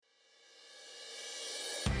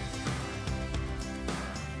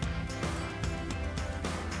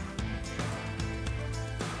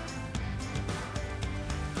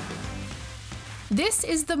This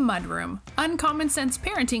is the Mudroom, Uncommon Sense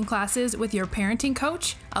Parenting Classes with your parenting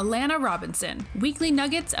coach, Alana Robinson. Weekly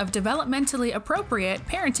nuggets of developmentally appropriate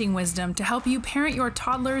parenting wisdom to help you parent your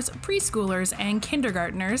toddlers, preschoolers, and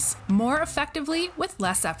kindergartners more effectively with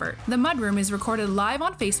less effort. The Mudroom is recorded live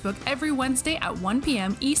on Facebook every Wednesday at 1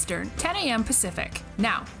 p.m. Eastern, 10 a.m. Pacific.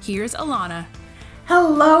 Now, here's Alana.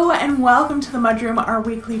 Hello and welcome to the Mudroom, our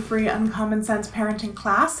weekly free Uncommon Sense parenting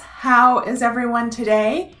class. How is everyone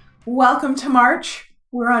today? Welcome to March.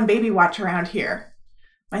 We're on baby watch around here.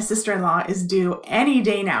 My sister-in-law is due any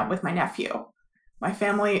day now with my nephew. My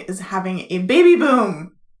family is having a baby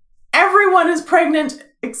boom. Everyone is pregnant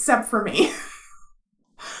except for me.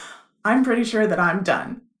 I'm pretty sure that I'm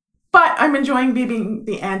done. But I'm enjoying being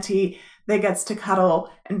the auntie that gets to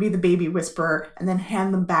cuddle and be the baby whisperer and then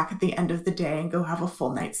hand them back at the end of the day and go have a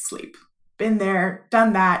full night's sleep. Been there,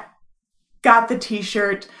 done that, got the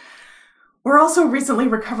t-shirt. We're also recently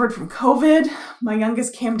recovered from COVID. My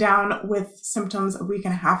youngest came down with symptoms a week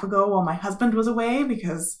and a half ago while my husband was away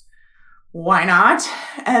because why not?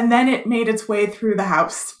 And then it made its way through the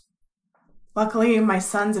house. Luckily, my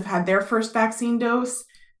sons have had their first vaccine dose.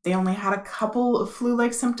 They only had a couple of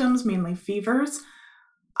flu-like symptoms, mainly fevers.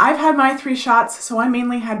 I've had my 3 shots, so I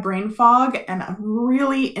mainly had brain fog and a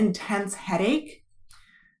really intense headache.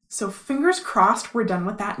 So fingers crossed we're done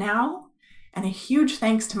with that now. And a huge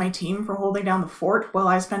thanks to my team for holding down the fort while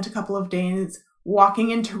I spent a couple of days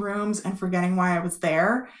walking into rooms and forgetting why I was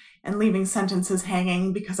there and leaving sentences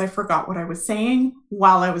hanging because I forgot what I was saying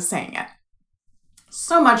while I was saying it.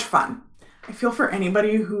 So much fun. I feel for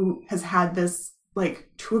anybody who has had this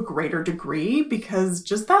to a greater degree because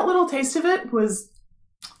just that little taste of it was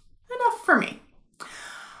enough for me.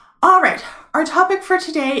 All right, our topic for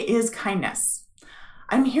today is kindness.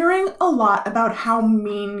 I'm hearing a lot about how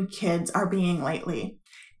mean kids are being lately,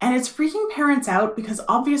 and it's freaking parents out because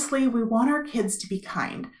obviously we want our kids to be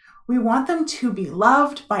kind. We want them to be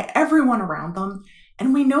loved by everyone around them,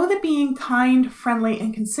 and we know that being kind, friendly,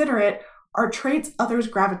 and considerate are traits others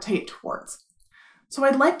gravitate towards. So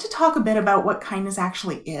I'd like to talk a bit about what kindness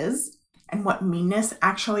actually is, and what meanness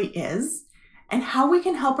actually is, and how we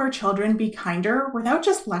can help our children be kinder without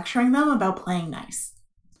just lecturing them about playing nice.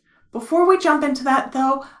 Before we jump into that,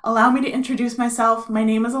 though, allow me to introduce myself. My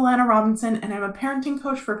name is Alana Robinson, and I'm a parenting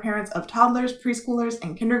coach for parents of toddlers, preschoolers,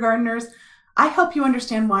 and kindergartners. I help you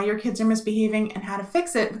understand why your kids are misbehaving and how to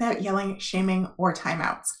fix it without yelling, shaming, or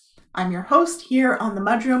timeouts. I'm your host here on the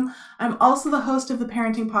Mudroom. I'm also the host of the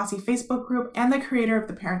Parenting Posse Facebook group and the creator of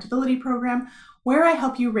the Parentability program, where I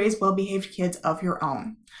help you raise well-behaved kids of your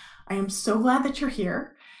own. I am so glad that you're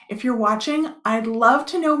here. If you're watching, I'd love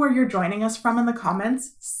to know where you're joining us from in the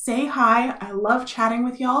comments. Say hi. I love chatting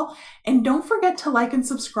with y'all. And don't forget to like and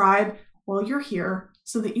subscribe while you're here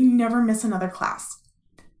so that you never miss another class.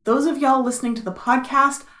 Those of y'all listening to the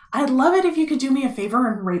podcast, I'd love it if you could do me a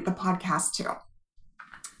favor and rate the podcast too.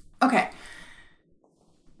 Okay.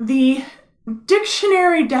 The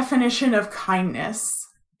dictionary definition of kindness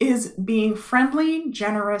is being friendly,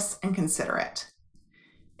 generous, and considerate.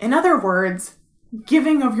 In other words,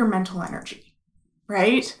 giving of your mental energy,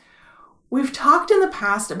 right? We've talked in the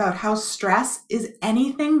past about how stress is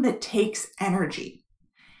anything that takes energy.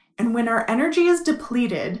 And when our energy is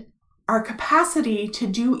depleted, our capacity to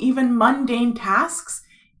do even mundane tasks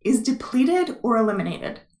is depleted or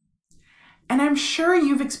eliminated. And I'm sure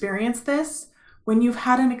you've experienced this when you've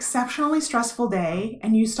had an exceptionally stressful day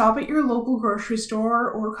and you stop at your local grocery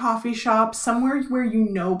store or coffee shop, somewhere where you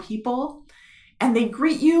know people, and they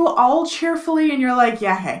greet you all cheerfully and you're like,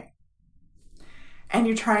 yeah, hey. And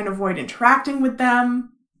you try and avoid interacting with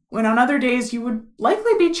them, when on other days you would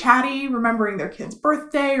likely be chatty, remembering their kid's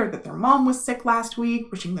birthday or that their mom was sick last week,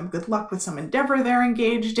 wishing them good luck with some endeavor they're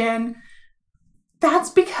engaged in. That's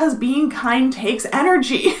because being kind takes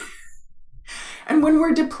energy. And when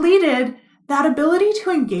we're depleted, that ability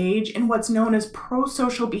to engage in what's known as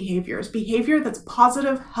pro-social behaviors, behavior that's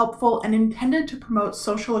positive, helpful, and intended to promote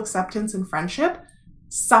social acceptance and friendship,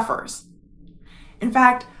 suffers. In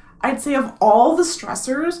fact, I'd say of all the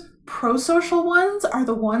stressors, pro-social ones are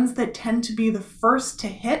the ones that tend to be the first to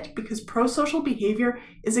hit because pro-social behavior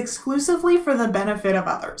is exclusively for the benefit of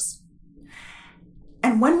others.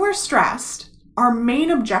 And when we're stressed, our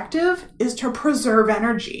main objective is to preserve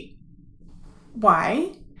energy.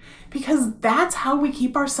 Why? Because that's how we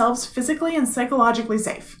keep ourselves physically and psychologically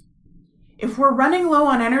safe. If we're running low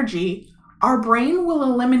on energy, our brain will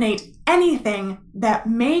eliminate anything that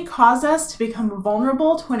may cause us to become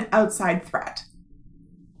vulnerable to an outside threat.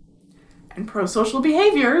 And pro-social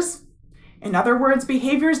behaviors, in other words,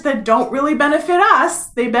 behaviors that don't really benefit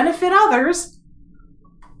us, they benefit others,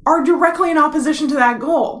 are directly in opposition to that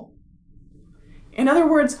goal. In other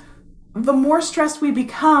words, the more stressed we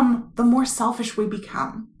become, the more selfish we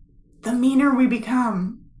become, the meaner we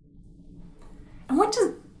become. And what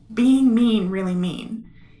does being mean really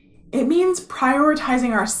mean? It means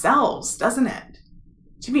prioritizing ourselves, doesn't it?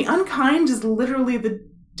 To be unkind is literally the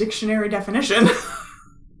dictionary definition.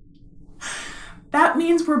 That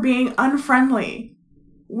means we're being unfriendly.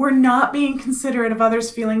 We're not being considerate of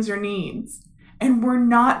others' feelings or needs. And we're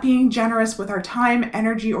not being generous with our time,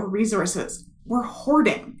 energy, or resources. We're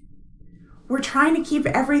hoarding. We're trying to keep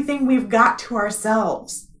everything we've got to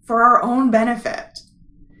ourselves for our own benefit.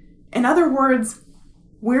 In other words,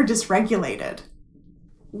 we're dysregulated.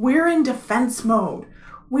 We're in defense mode.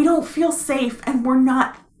 We don't feel safe and we're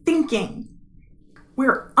not thinking.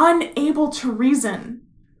 We're unable to reason.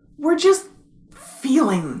 We're just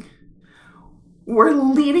feeling. We're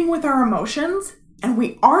leading with our emotions and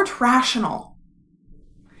we aren't rational.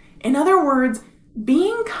 In other words,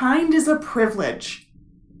 being kind is a privilege.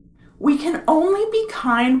 We can only be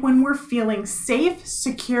kind when we're feeling safe,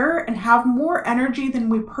 secure, and have more energy than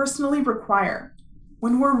we personally require.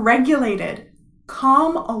 When we're regulated,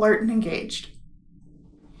 calm, alert, and engaged.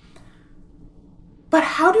 But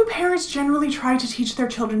how do parents generally try to teach their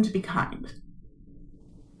children to be kind?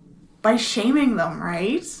 By shaming them,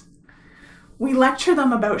 right? We lecture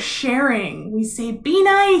them about sharing. We say, be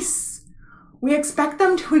nice. We expect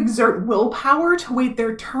them to exert willpower to wait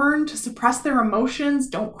their turn, to suppress their emotions,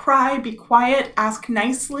 don't cry, be quiet, ask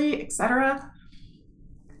nicely, etc.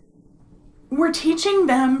 We're teaching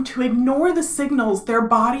them to ignore the signals their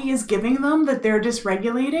body is giving them that they're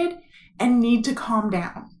dysregulated and need to calm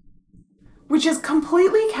down, which is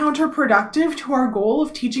completely counterproductive to our goal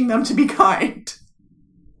of teaching them to be kind.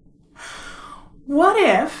 What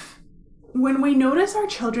if, when we notice our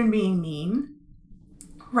children being mean,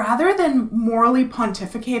 rather than morally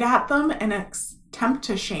pontificate at them and attempt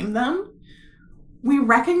to shame them, we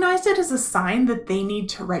recognize it as a sign that they need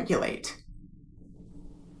to regulate?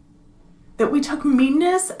 That we took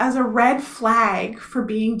meanness as a red flag for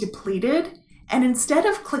being depleted, and instead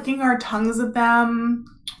of clicking our tongues at them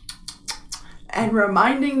and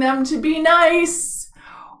reminding them to be nice,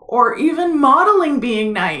 or even modeling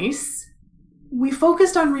being nice, we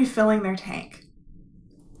focused on refilling their tank,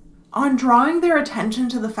 on drawing their attention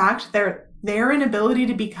to the fact that their inability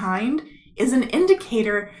to be kind is an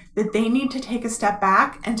indicator that they need to take a step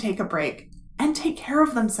back and take a break and take care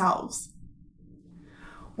of themselves.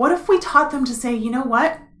 What if we taught them to say, you know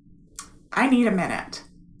what? I need a minute,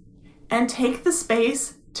 and take the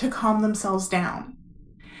space to calm themselves down.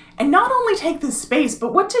 And not only take the space,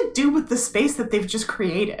 but what to do with the space that they've just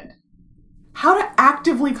created. How to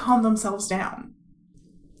actively calm themselves down.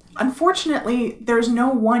 Unfortunately, there's no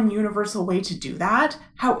one universal way to do that.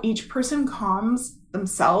 How each person calms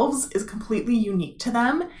themselves is completely unique to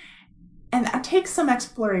them, and that takes some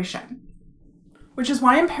exploration. Which is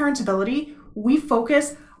why in Parentability, we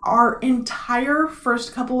focus our entire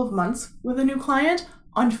first couple of months with a new client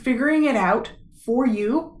on figuring it out for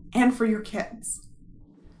you and for your kids.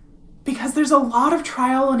 Because there's a lot of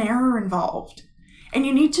trial and error involved, and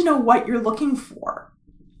you need to know what you're looking for,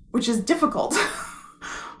 which is difficult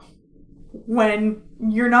when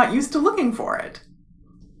you're not used to looking for it.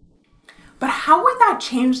 But how would that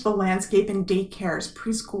change the landscape in daycares,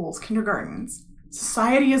 preschools, kindergartens,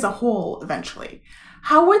 society as a whole eventually?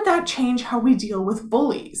 How would that change how we deal with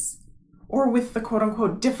bullies, or with the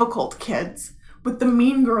quote-unquote difficult kids, with the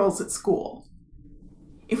mean girls at school?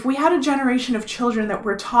 If we had a generation of children that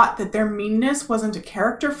were taught that their meanness wasn't a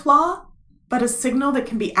character flaw, but a signal that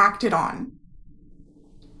can be acted on,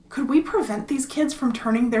 could we prevent these kids from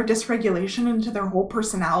turning their dysregulation into their whole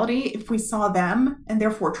personality if we saw them, and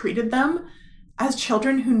therefore treated them, as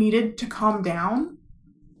children who needed to calm down,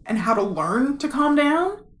 and how to learn to calm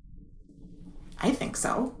down? I think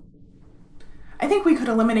so. I think we could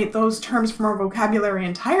eliminate those terms from our vocabulary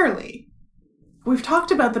entirely. We've talked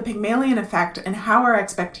about the Pygmalion effect and how our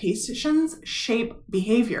expectations shape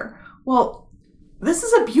behavior. Well, this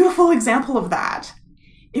is a beautiful example of that.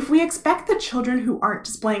 If we expect that children who aren't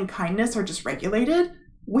displaying kindness are dysregulated,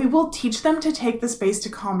 we will teach them to take the space to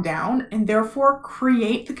calm down and therefore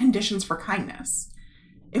create the conditions for kindness.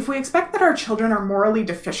 If we expect that our children are morally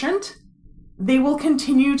deficient, they will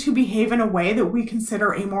continue to behave in a way that we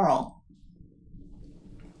consider amoral.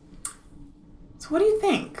 So what do you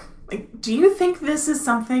think? Do you think this is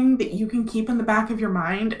something that you can keep in the back of your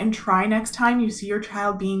mind and try next time you see your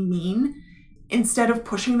child being mean? Instead of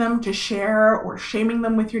pushing them to share or shaming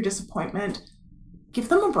them with your disappointment, give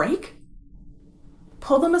them a break.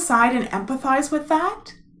 Pull them aside and empathize with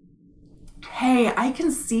that. Hey, I can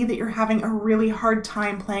see that you're having a really hard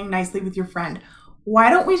time playing nicely with your friend. Why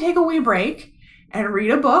don't we take a wee break and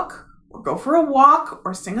read a book or go for a walk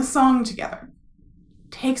or sing a song together.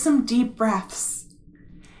 Take some deep breaths,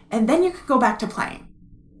 and then you can go back to playing.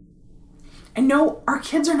 And no, our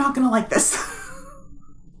kids are not going to like this.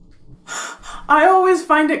 I always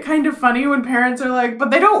find it kind of funny when parents are like,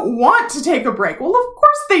 but they don't want to take a break. Well, of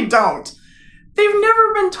course they don't. They've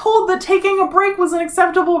never been told that taking a break was an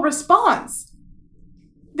acceptable response.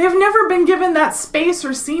 They've never been given that space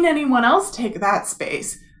or seen anyone else take that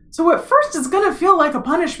space. So at first it's going to feel like a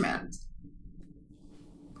punishment.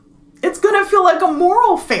 It's going to feel like a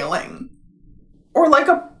moral failing or like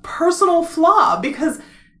a personal flaw because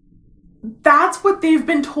that's what they've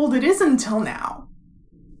been told it is until now.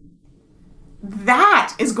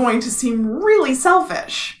 That is going to seem really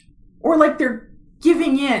selfish or like they're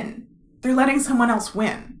giving in. They're letting someone else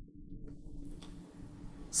win.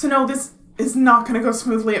 So no, this is not going to go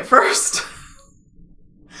smoothly at first.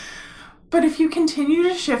 But if you continue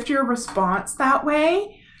to shift your response that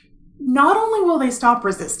way, not only will they stop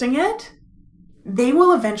resisting it, they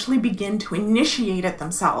will eventually begin to initiate it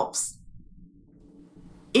themselves.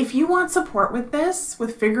 If you want support with this,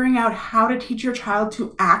 with figuring out how to teach your child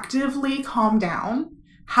to actively calm down,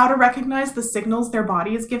 how to recognize the signals their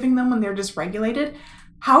body is giving them when they're dysregulated,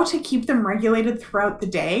 how to keep them regulated throughout the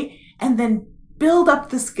day, and then build up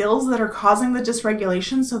the skills that are causing the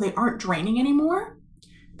dysregulation so they aren't draining anymore,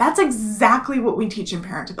 that's exactly what we teach in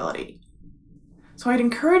Parentability. So I'd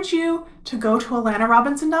encourage you to go to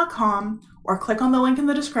alanarobinson.com or click on the link in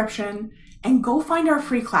the description and go find our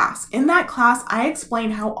free class. In that class, I explain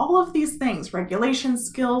how all of these things, regulation,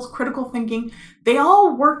 skills, critical thinking, they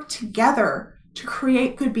all work together to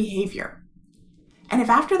create good behavior. And if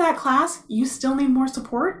after that class, you still need more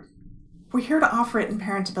support, we're here to offer it in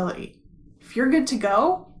Parentability. If you're good to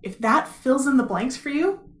go, if that fills in the blanks for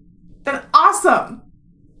you, then awesome!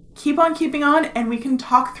 Keep on keeping on, and we can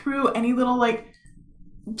talk through any little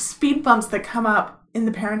speed bumps that come up in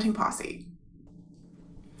the parenting posse.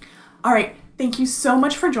 All right, thank you so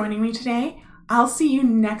much for joining me today. I'll see you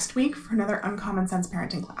next week for another Uncommon Sense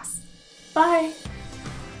parenting class. Bye.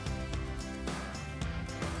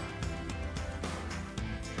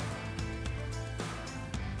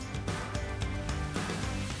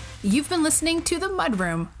 You've been listening to The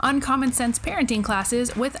Mudroom, Uncommon Sense Parenting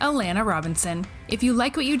Classes with Alana Robinson. If you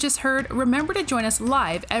like what you just heard, remember to join us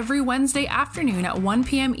live every Wednesday afternoon at 1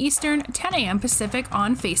 p.m. Eastern, 10 a.m. Pacific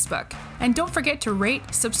on Facebook. And don't forget to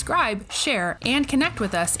rate, subscribe, share, and connect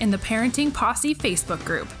with us in the Parenting Posse Facebook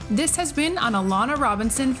group. This has been an Alana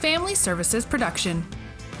Robinson Family Services production.